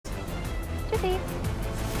GG.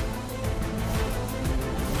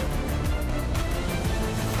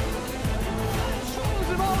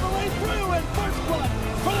 All the way through, and first blood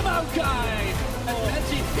for the Mount Guy. And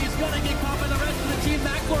Benji, he's gonna get caught by the rest of the team.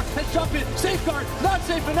 Maxlor has jumped in, safeguard, not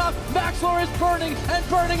safe enough. Maxlor is burning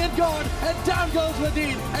and gone, and down goes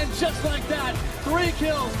Ladine. And just like that, 3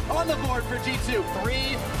 kills on the board for G2.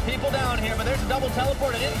 3 people down here, but there's a double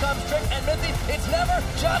teleport, and in comes Trick and Mithy. It's never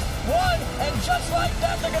just one, and just like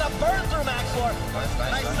that, they're gonna burn through Maxlor.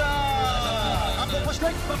 Nice.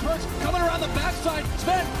 Trick, but Perks coming around the backside.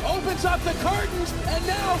 Sven opens up the curtains, and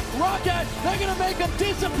now Rocket, they're gonna make him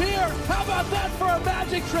disappear. How about that for a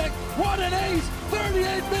magic trick? What an ace!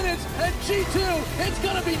 38 minutes, and G2, it's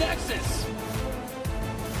gonna be Nexus.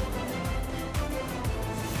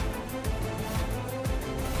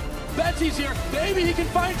 Betsy's here. Maybe he can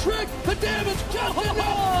find Trick. The damage just enough.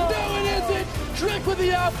 No, it isn't. Trick with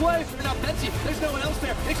the outplay. Now Betsy, there's no one else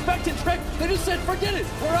there. Expecting Trick. They just said, forget it.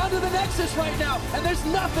 We're on to the Nexus right now, and there's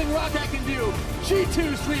nothing Rocket can do.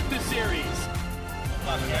 G2 sweep the series.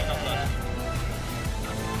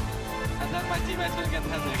 And then my teammate's gonna get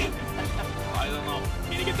hesitant. I don't know.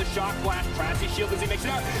 Can he get the shock blast? Tries to shield as he makes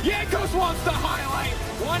it out. Yankos wants to highlight.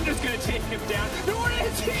 Wonder's gonna take him down. No, it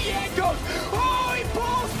is Yankos. Oh, he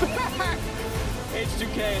pulls back.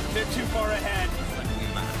 H2K, they're too far ahead.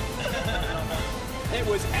 It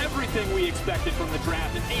was everything we expected from the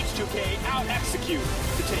draft, and H2K out-execute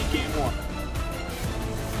to take game 1.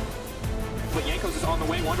 But Yankos is on the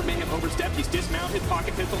way. Wonder may have overstepped. He's dismounted.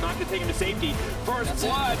 Pocket pistol, not going to take him to safety. First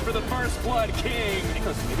blood for the First Blood King.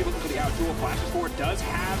 Yankos maybe looking for the out duel. Flashes forward. Does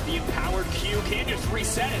have the empowered Q. Can just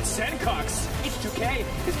reset it. Senkux. H2K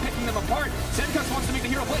is picking them apart. Senkux wants to make the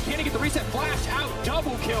hero play. Can he get the reset? Flash out.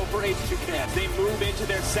 Double kill for H2K as they move into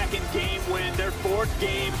their 2nd game win. Their 4th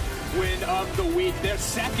game win of the week. Their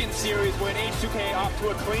 2nd series win. H2K off to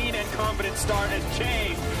a clean and confident start as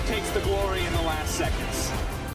Jay takes the glory in the last seconds.